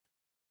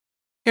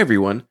Hey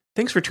everyone,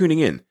 thanks for tuning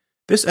in.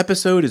 This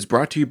episode is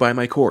brought to you by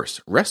my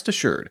course, Rest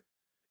Assured.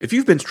 If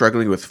you've been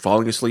struggling with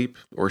falling asleep,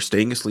 or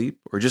staying asleep,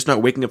 or just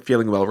not waking up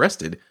feeling well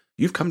rested,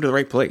 you've come to the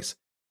right place.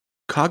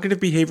 Cognitive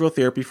behavioral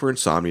therapy for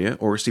insomnia,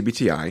 or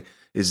CBTI,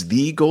 is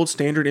the gold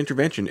standard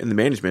intervention in the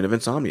management of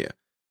insomnia.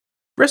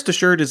 Rest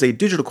Assured is a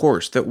digital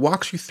course that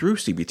walks you through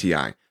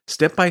CBTI,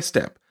 step by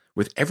step,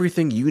 with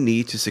everything you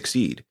need to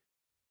succeed.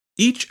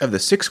 Each of the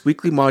 6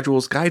 weekly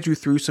modules guides you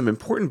through some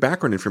important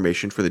background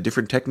information for the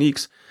different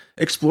techniques,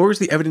 explores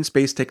the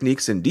evidence-based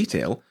techniques in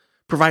detail,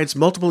 provides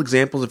multiple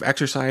examples of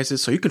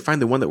exercises so you can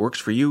find the one that works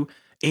for you,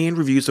 and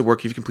reviews the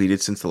work you've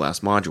completed since the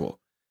last module.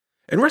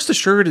 And Rest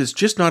Assured is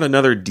just not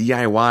another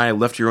DIY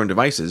left to your own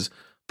devices,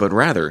 but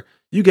rather,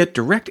 you get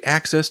direct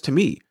access to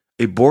me,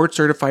 a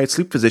board-certified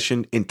sleep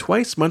physician, in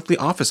twice monthly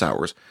office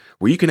hours,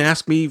 where you can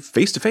ask me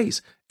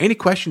face-to-face any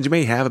questions you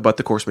may have about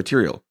the course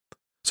material.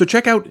 So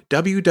check out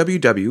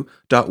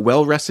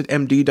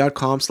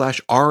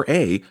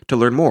www.wellrestedmd.com/RA to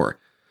learn more.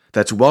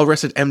 That's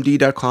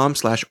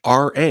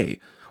wellrestedmd.com/RA,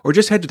 or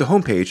just head to the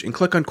homepage and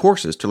click on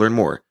courses to learn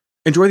more.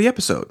 Enjoy the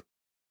episode.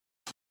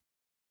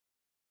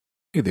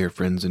 Hey there,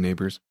 friends and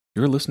neighbors.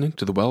 You're listening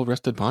to the Well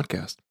Rested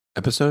Podcast,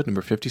 episode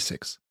number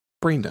 56,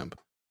 Brain Dump.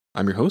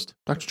 I'm your host,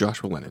 Dr.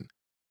 Joshua Lennon.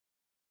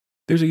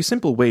 There's a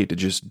simple way to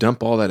just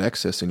dump all that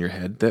excess in your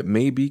head that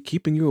may be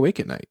keeping you awake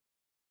at night.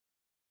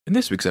 In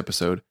this week's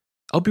episode,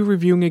 I'll be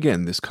reviewing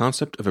again this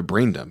concept of a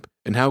brain dump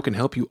and how it can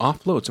help you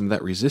offload some of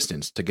that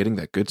resistance to getting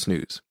that good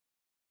snooze.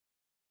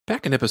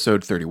 Back in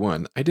episode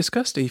 31, I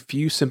discussed a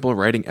few simple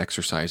writing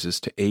exercises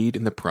to aid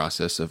in the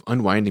process of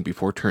unwinding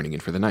before turning in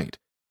for the night.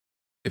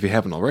 If you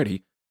haven't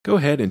already, go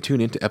ahead and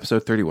tune in to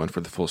episode 31 for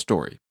the full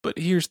story, but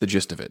here's the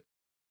gist of it.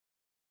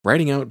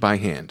 Writing out by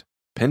hand,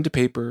 pen to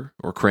paper,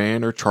 or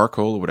crayon or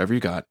charcoal or whatever you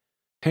got,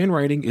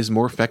 handwriting is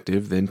more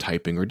effective than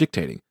typing or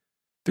dictating.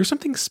 There's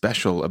something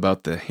special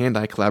about the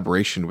hand-eye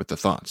collaboration with the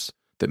thoughts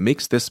that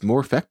makes this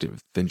more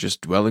effective than just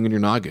dwelling in your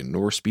noggin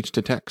or speech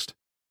to text.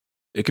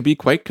 It can be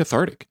quite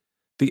cathartic.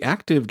 The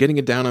act of getting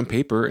it down on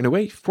paper, in a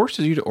way,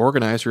 forces you to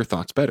organize your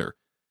thoughts better,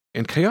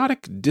 and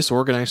chaotic,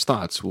 disorganized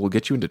thoughts will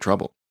get you into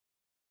trouble.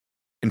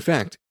 In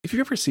fact, if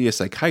you ever see a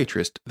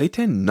psychiatrist, they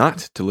tend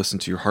not to listen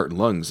to your heart and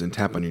lungs and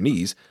tap on your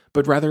knees,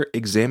 but rather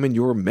examine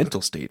your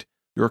mental state,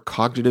 your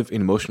cognitive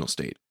and emotional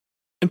state.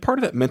 And part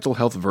of that mental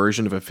health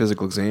version of a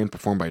physical exam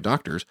performed by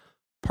doctors,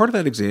 part of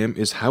that exam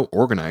is how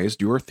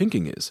organized your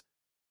thinking is.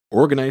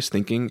 Organized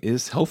thinking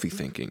is healthy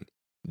thinking.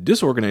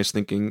 Disorganized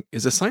thinking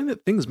is a sign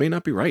that things may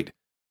not be right,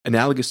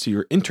 analogous to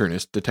your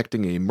internist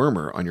detecting a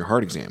murmur on your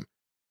heart exam.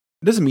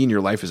 It doesn't mean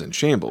your life is in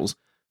shambles,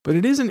 but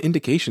it is an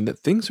indication that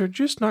things are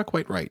just not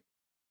quite right.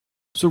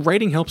 So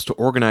writing helps to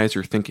organize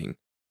your thinking,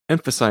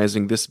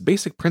 emphasizing this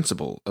basic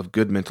principle of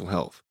good mental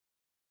health.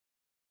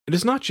 It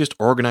is not just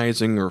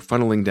organizing or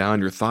funneling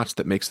down your thoughts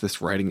that makes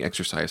this writing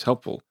exercise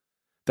helpful.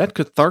 That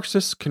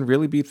catharsis can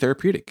really be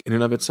therapeutic in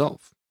and of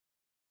itself.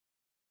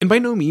 And by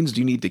no means do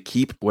you need to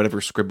keep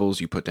whatever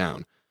scribbles you put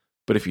down,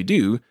 but if you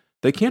do,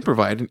 they can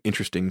provide an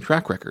interesting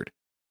track record.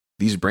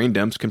 These brain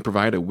dumps can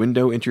provide a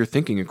window into your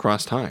thinking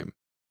across time.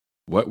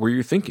 What were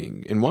you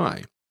thinking and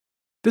why?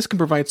 This can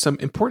provide some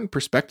important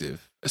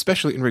perspective,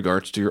 especially in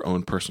regards to your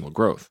own personal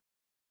growth.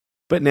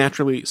 But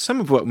naturally,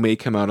 some of what may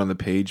come out on the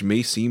page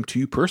may seem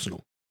too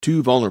personal,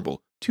 too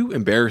vulnerable, too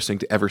embarrassing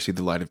to ever see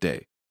the light of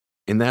day.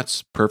 And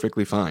that's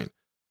perfectly fine.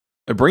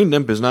 A brain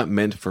dump is not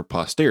meant for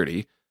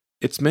posterity,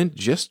 it's meant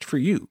just for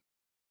you.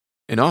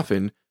 And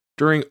often,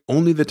 during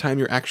only the time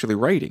you're actually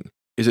writing,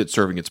 is it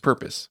serving its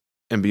purpose.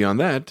 And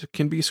beyond that,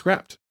 can be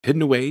scrapped,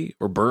 hidden away,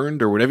 or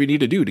burned, or whatever you need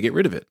to do to get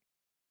rid of it.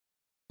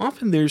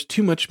 Often there's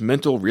too much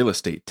mental real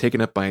estate taken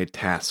up by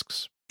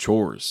tasks,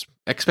 chores,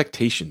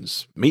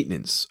 expectations,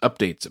 maintenance,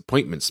 updates,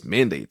 appointments,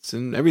 mandates,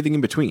 and everything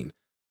in between.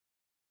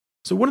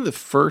 So one of the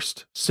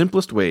first,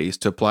 simplest ways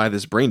to apply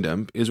this brain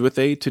dump is with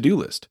a to-do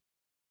list.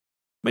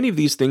 Many of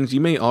these things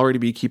you may already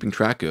be keeping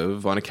track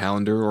of on a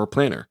calendar or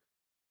planner.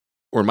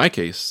 Or in my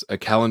case, a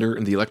calendar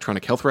in the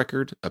electronic health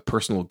record, a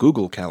personal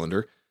Google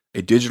calendar,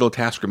 a digital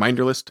task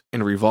reminder list,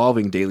 and a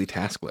revolving daily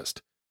task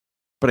list.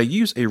 But I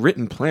use a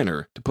written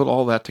planner to put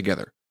all that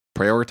together,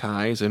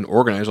 prioritize and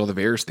organize all the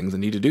various things I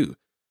need to do,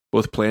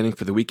 both planning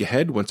for the week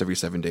ahead once every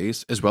 7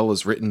 days, as well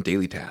as written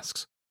daily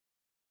tasks.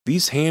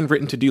 These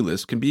handwritten to-do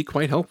lists can be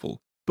quite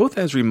helpful, both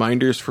as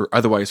reminders for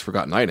otherwise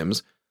forgotten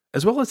items,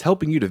 as well as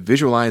helping you to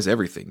visualize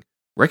everything,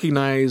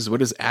 recognize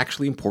what is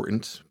actually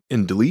important,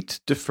 and delete,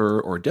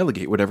 defer, or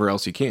delegate whatever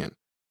else you can.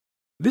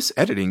 This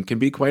editing can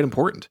be quite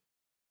important.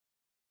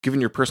 Given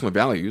your personal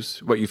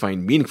values, what you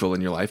find meaningful in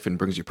your life and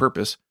brings you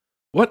purpose,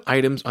 what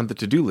items on the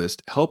to-do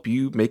list help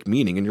you make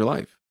meaning in your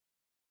life?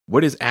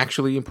 What is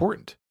actually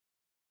important?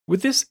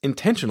 With this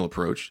intentional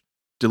approach,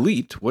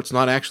 delete what's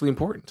not actually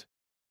important.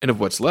 And of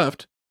what's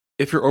left,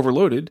 if you're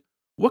overloaded,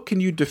 what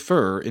can you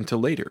defer until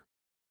later?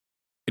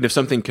 And if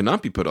something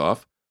cannot be put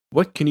off,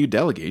 what can you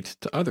delegate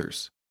to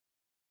others?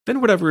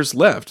 Then whatever is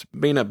left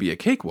may not be a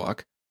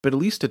cakewalk, but at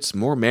least it's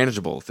more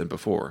manageable than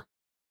before.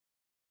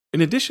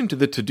 In addition to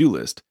the to-do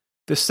list,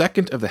 the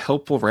second of the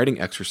helpful writing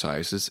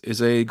exercises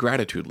is a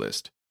gratitude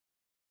list.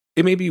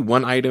 It may be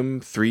one item,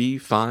 3,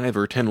 5,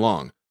 or 10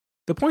 long.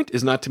 The point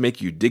is not to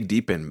make you dig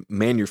deep and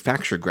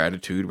manufacture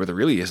gratitude where there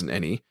really isn't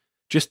any,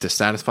 just to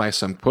satisfy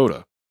some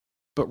quota,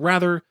 but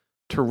rather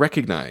to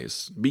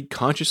recognize, be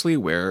consciously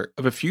aware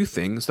of a few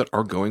things that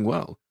are going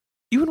well,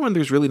 even when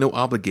there's really no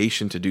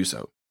obligation to do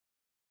so.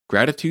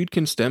 Gratitude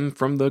can stem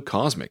from the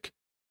cosmic.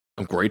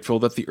 I'm grateful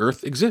that the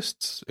Earth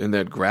exists, and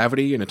that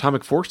gravity and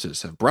atomic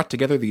forces have brought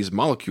together these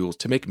molecules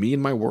to make me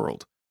and my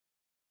world.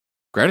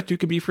 Gratitude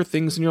can be for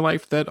things in your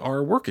life that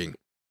are working.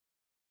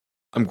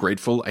 I'm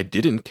grateful I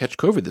didn't catch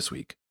COVID this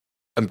week.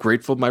 I'm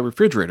grateful my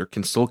refrigerator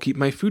can still keep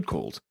my food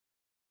cold.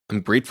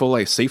 I'm grateful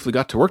I safely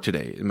got to work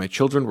today and my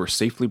children were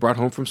safely brought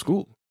home from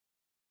school.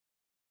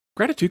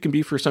 Gratitude can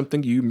be for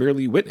something you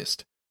merely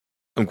witnessed.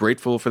 I'm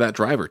grateful for that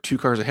driver 2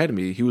 cars ahead of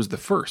me who was the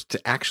first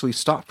to actually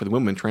stop for the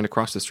woman trying to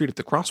cross the street at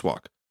the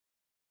crosswalk.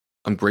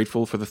 I'm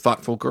grateful for the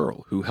thoughtful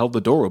girl who held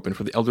the door open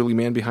for the elderly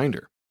man behind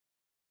her.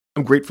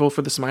 I'm grateful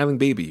for the smiling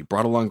baby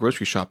brought along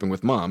grocery shopping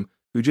with mom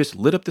who just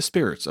lit up the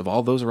spirits of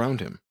all those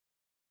around him.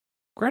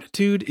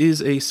 Gratitude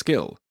is a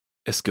skill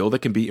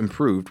that can be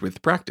improved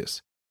with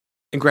practice.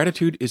 And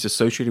gratitude is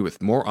associated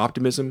with more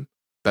optimism,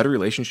 better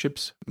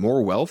relationships,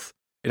 more wealth,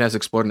 and as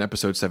explored in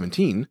episode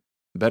 17,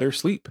 better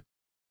sleep.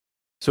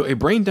 So a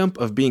brain dump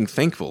of being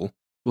thankful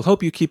will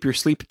help you keep your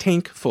sleep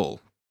tank full.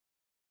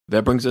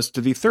 That brings us to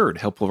the third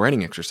helpful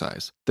writing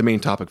exercise, the main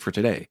topic for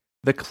today,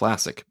 the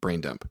classic brain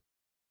dump.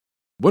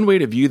 One way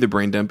to view the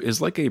brain dump is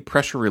like a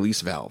pressure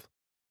release valve.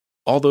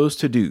 All those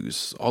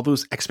to-dos, all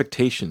those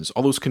expectations,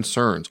 all those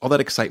concerns, all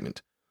that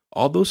excitement,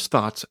 all those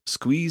thoughts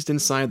squeezed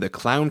inside the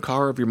clown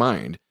car of your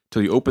mind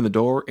till you open the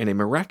door and a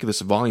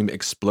miraculous volume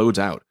explodes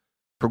out,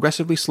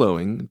 progressively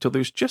slowing until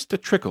there's just a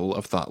trickle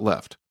of thought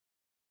left.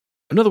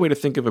 Another way to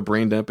think of a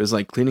brain dump is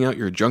like cleaning out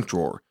your junk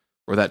drawer,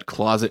 or that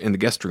closet in the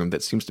guest room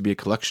that seems to be a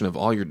collection of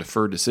all your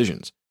deferred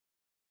decisions.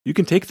 You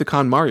can take the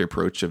KonMari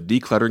approach of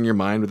decluttering your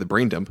mind with a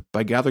brain dump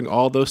by gathering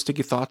all those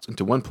sticky thoughts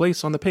into one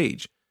place on the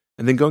page,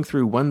 and then going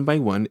through one by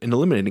one and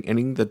eliminating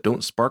any that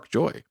don't spark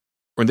joy.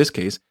 Or in this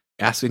case,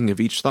 asking of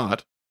each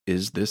thought,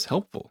 is this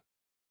helpful?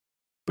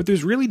 But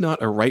there's really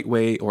not a right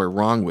way or a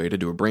wrong way to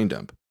do a brain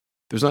dump.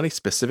 There's not a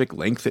specific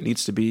length it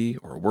needs to be,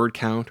 or a word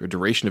count, or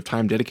duration of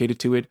time dedicated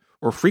to it,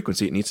 or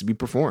frequency it needs to be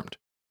performed.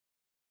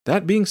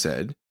 That being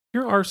said,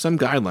 here are some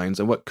guidelines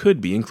on what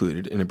could be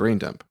included in a brain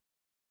dump.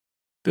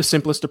 The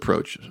simplest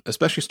approach,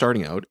 especially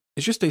starting out,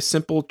 is just a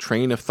simple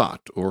train of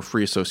thought or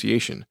free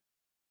association.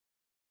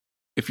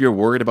 If you're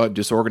worried about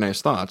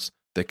disorganized thoughts,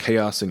 the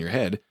chaos in your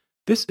head,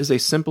 this is a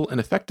simple and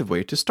effective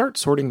way to start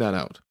sorting that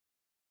out.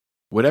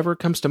 Whatever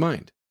comes to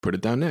mind, put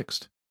it down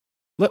next.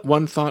 Let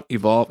one thought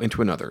evolve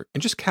into another,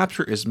 and just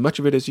capture as much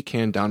of it as you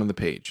can down on the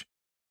page.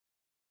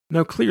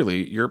 Now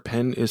clearly, your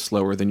pen is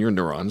slower than your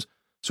neurons,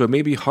 so it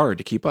may be hard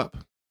to keep up,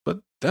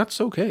 but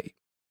that's okay.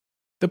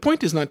 The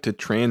point is not to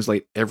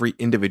translate every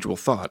individual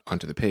thought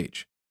onto the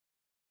page.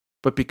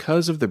 But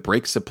because of the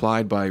breaks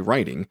supplied by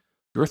writing,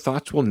 your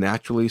thoughts will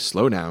naturally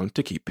slow down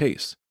to keep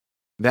pace.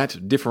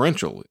 That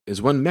differential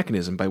is one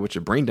mechanism by which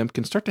a brain dump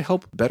can start to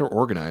help better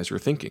organize your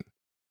thinking.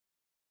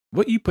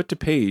 What you put to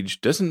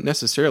page doesn't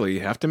necessarily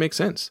have to make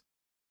sense.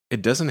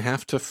 It doesn't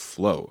have to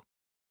flow.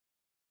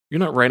 You're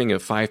not writing a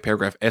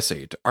 5-paragraph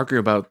essay to argue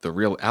about the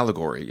real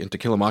allegory in To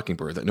Kill a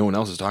Mockingbird that no one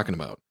else is talking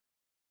about.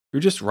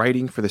 You're just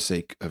writing for the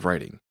sake of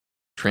writing,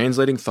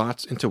 translating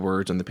thoughts into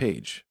words on the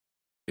page.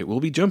 It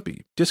will be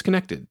jumpy,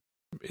 disconnected,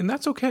 and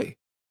that's okay.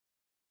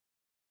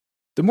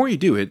 The more you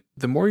do it,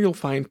 the more you'll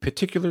find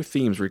particular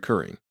themes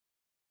recurring.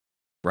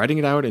 Writing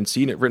it out and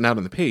seeing it written out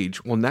on the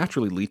page will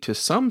naturally lead to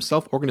some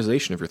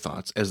self-organization of your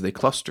thoughts as they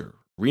cluster,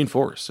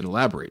 reinforce, and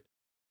elaborate.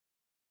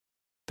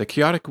 The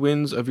chaotic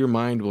winds of your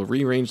mind will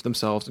rearrange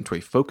themselves into a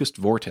focused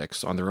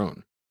vortex on their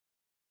own.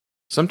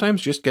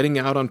 Sometimes just getting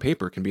out on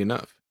paper can be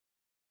enough.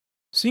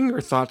 Seeing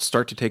your thoughts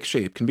start to take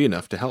shape can be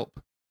enough to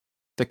help.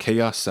 The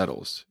chaos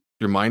settles,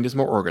 your mind is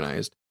more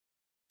organized,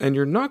 and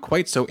you're not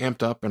quite so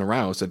amped up and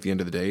aroused at the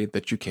end of the day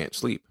that you can't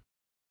sleep.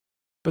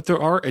 But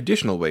there are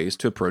additional ways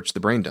to approach the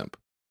brain dump.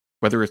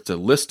 Whether it's a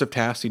list of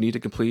tasks you need to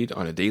complete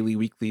on a daily,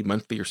 weekly,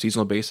 monthly, or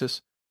seasonal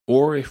basis,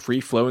 or a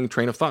free-flowing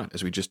train of thought,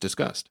 as we just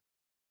discussed.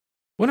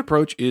 One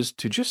approach is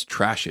to just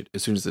trash it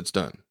as soon as it's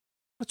done.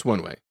 That's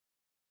one way.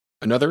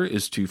 Another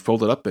is to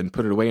fold it up and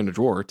put it away in a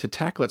drawer to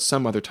tackle it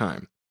some other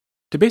time.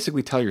 To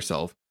basically tell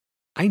yourself,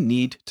 I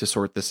need to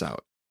sort this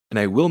out, and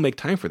I will make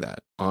time for that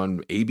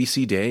on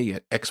ABC day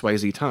at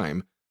XYZ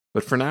time,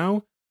 but for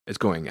now, it's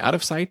going out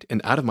of sight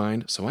and out of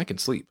mind so I can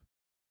sleep.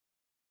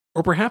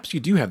 Or perhaps you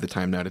do have the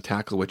time now to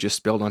tackle what just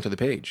spilled onto the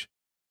page.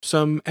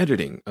 Some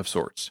editing of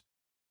sorts.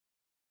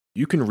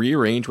 You can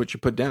rearrange what you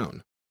put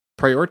down.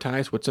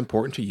 Prioritize what's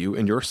important to you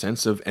and your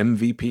sense of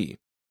MVP,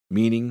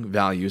 meaning,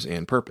 values,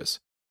 and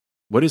purpose.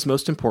 What is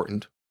most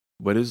important,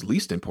 what is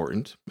least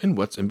important, and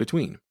what's in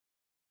between.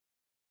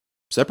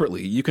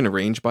 Separately, you can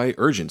arrange by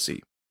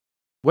urgency.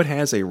 What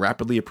has a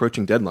rapidly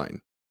approaching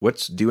deadline?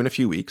 What's due in a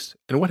few weeks?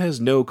 And what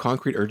has no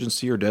concrete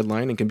urgency or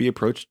deadline and can be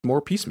approached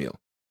more piecemeal?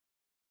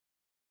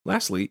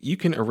 Lastly, you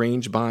can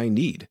arrange by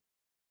need.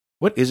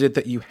 What is it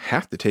that you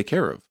have to take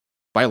care of?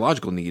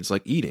 biological needs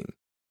like eating,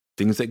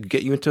 things that could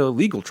get you into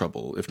legal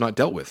trouble if not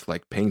dealt with,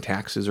 like paying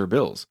taxes or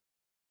bills.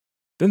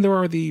 Then there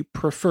are the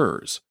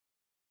prefers.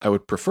 I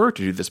would prefer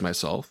to do this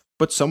myself,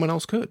 but someone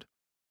else could.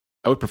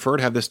 I would prefer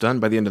to have this done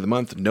by the end of the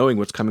month, knowing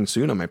what's coming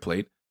soon on my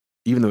plate,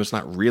 even though it's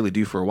not really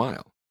due for a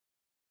while.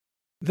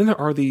 Then there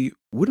are the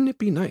wouldn't it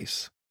be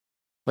nice?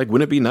 Like,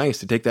 wouldn't it be nice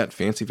to take that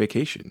fancy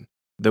vacation,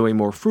 though a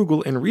more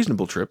frugal and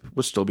reasonable trip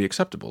would still be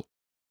acceptable?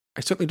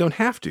 I certainly don't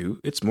have to,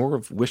 it's more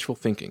of wishful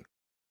thinking.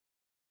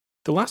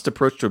 The last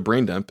approach to a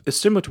brain dump is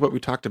similar to what we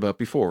talked about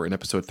before in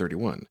episode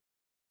 31.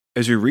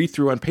 As you read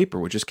through on paper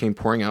what just came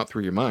pouring out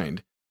through your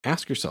mind,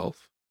 ask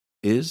yourself,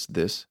 is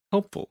this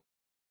helpful?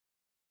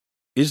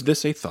 Is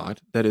this a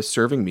thought that is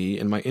serving me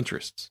and my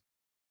interests?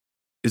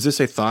 Is this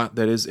a thought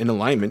that is in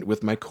alignment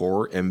with my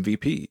core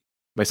MVP,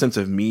 my sense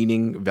of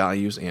meaning,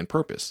 values, and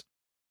purpose?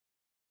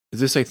 Is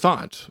this a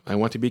thought I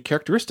want to be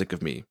characteristic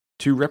of me,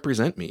 to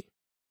represent me?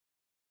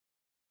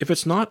 If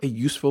it's not a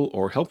useful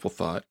or helpful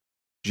thought,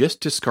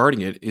 just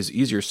discarding it is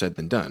easier said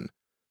than done,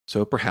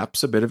 so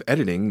perhaps a bit of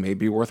editing may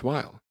be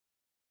worthwhile.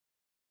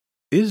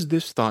 Is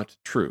this thought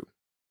true?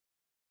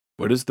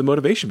 What is the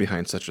motivation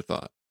behind such a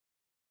thought?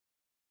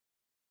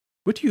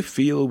 What do you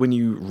feel when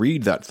you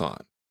read that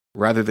thought,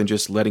 rather than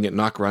just letting it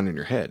knock around in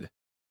your head?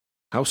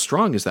 How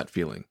strong is that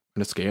feeling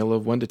on a scale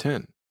of 1 to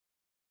 10?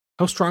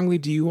 How strongly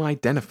do you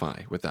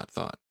identify with that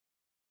thought?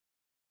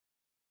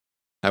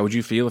 How would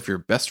you feel if your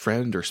best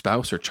friend or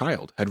spouse or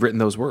child had written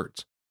those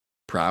words?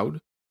 Proud?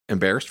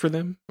 Embarrassed for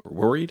them? Or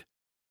worried?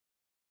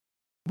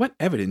 What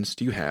evidence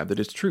do you have that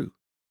it's true?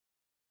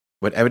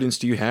 What evidence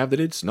do you have that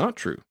it's not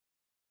true?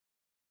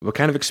 What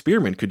kind of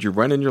experiment could you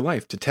run in your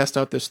life to test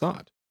out this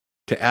thought,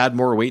 to add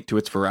more weight to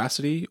its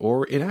veracity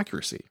or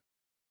inaccuracy?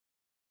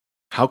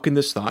 How can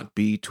this thought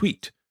be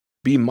tweaked,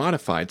 be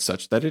modified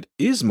such that it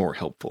is more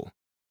helpful?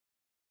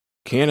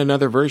 Can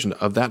another version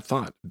of that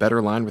thought better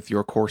align with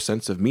your core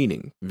sense of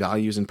meaning,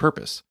 values, and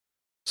purpose,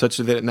 such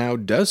that it now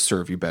does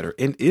serve you better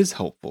and is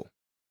helpful?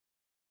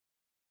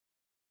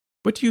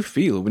 What do you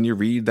feel when you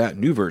read that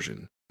new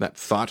version, that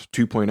Thought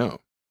 2.0?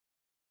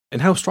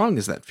 And how strong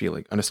is that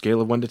feeling on a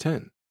scale of 1 to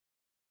 10?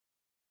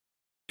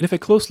 And if a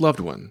close loved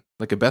one,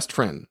 like a best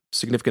friend,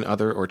 significant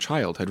other, or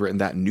child had written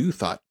that new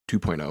Thought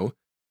 2.0,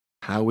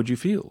 how would you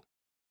feel?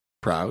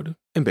 Proud,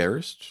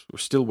 embarrassed, or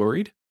still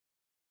worried?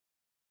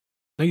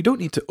 Now, you don't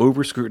need to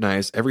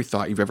over-scrutinize every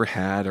thought you've ever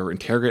had or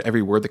interrogate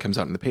every word that comes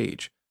out on the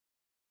page.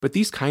 But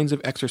these kinds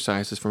of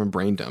exercises from a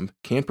brain dump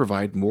can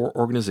provide more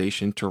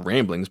organization to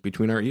ramblings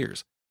between our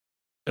ears.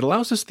 It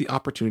allows us the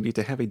opportunity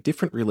to have a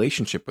different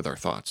relationship with our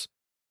thoughts,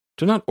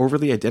 to not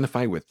overly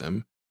identify with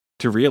them,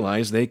 to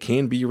realize they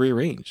can be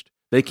rearranged,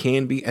 they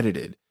can be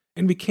edited,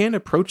 and we can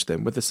approach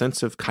them with a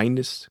sense of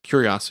kindness,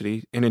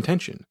 curiosity, and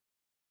intention.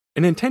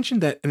 An intention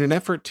that, in an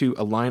effort to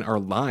align our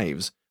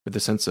lives with a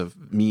sense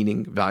of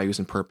meaning, values,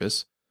 and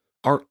purpose,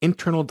 our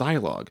internal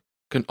dialogue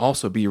can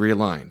also be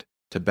realigned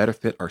to better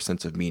fit our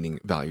sense of meaning,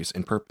 values,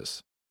 and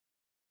purpose.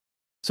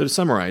 So to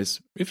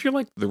summarize, if you're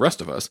like the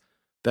rest of us,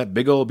 that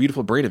big old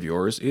beautiful brain of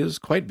yours is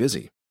quite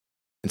busy.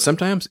 And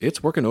sometimes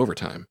it's working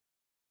overtime.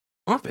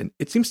 Often,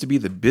 it seems to be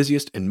the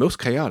busiest and most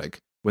chaotic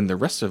when the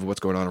rest of what's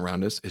going on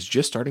around us is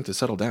just starting to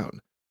settle down,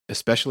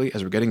 especially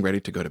as we're getting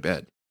ready to go to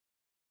bed.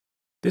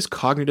 This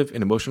cognitive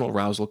and emotional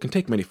arousal can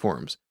take many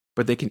forms,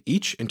 but they can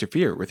each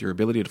interfere with your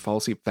ability to fall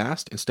asleep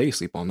fast and stay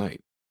asleep all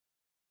night.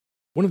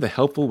 One of the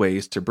helpful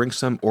ways to bring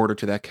some order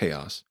to that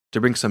chaos,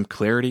 to bring some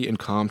clarity and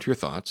calm to your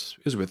thoughts,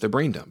 is with a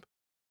brain dump.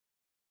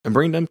 A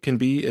brain dump can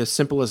be as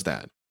simple as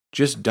that,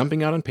 just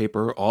dumping out on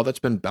paper all that's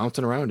been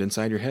bouncing around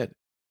inside your head,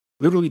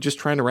 literally just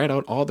trying to write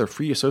out all the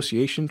free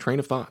association train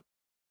of thought.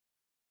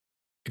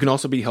 It can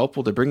also be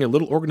helpful to bring a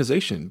little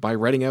organization by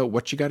writing out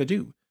what you got to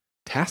do,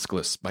 task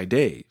lists by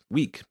day,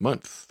 week,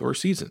 month, or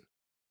season.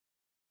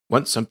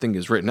 Once something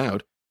is written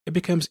out, it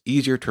becomes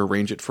easier to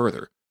arrange it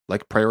further,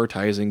 like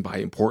prioritizing by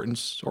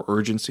importance or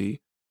urgency,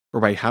 or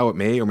by how it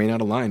may or may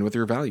not align with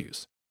your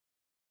values.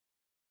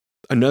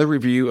 Another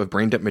review of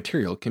brain dump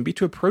material can be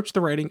to approach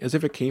the writing as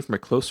if it came from a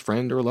close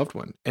friend or a loved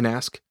one and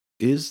ask,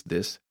 is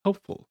this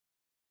helpful?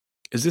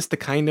 Is this the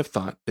kind of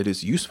thought that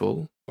is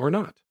useful or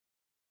not?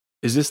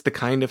 Is this the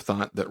kind of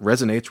thought that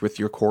resonates with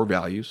your core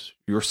values,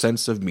 your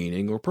sense of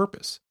meaning or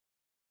purpose?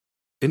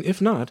 And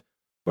if not,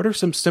 what are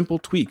some simple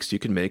tweaks you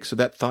can make so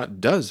that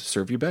thought does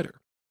serve you better?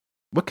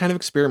 What kind of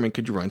experiment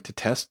could you run to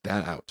test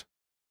that out?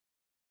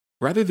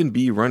 Rather than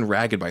be run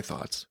ragged by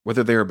thoughts,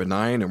 whether they are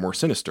benign or more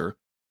sinister,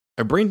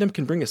 a brain dump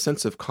can bring a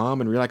sense of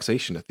calm and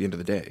relaxation at the end of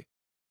the day.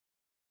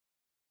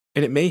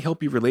 And it may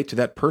help you relate to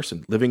that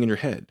person living in your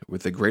head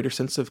with a greater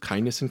sense of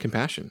kindness and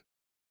compassion.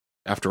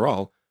 After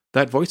all,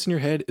 that voice in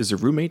your head is a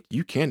roommate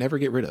you can't ever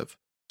get rid of,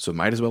 so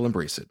might as well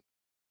embrace it.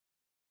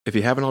 If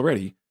you haven't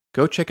already,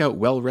 go check out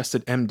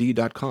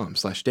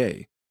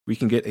wellrestedmd.com/day, where you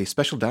can get a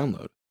special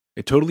download,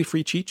 a totally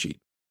free cheat sheet.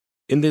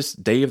 In this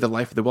Day of the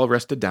Life of the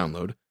Well-Rested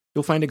download,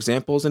 you'll find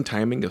examples and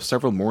timing of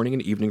several morning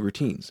and evening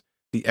routines,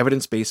 the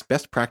evidence-based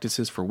best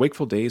practices for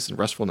wakeful days and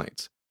restful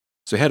nights.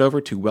 So head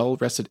over to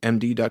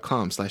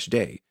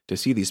wellrestedmd.com/day to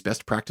see these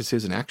best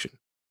practices in action.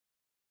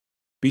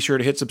 Be sure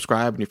to hit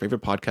subscribe on your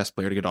favorite podcast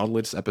player to get all the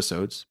latest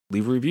episodes,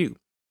 leave a review,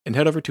 and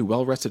head over to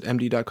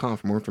wellrestedmd.com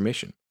for more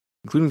information,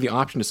 including the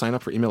option to sign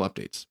up for email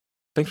updates.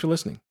 Thanks for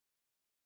listening.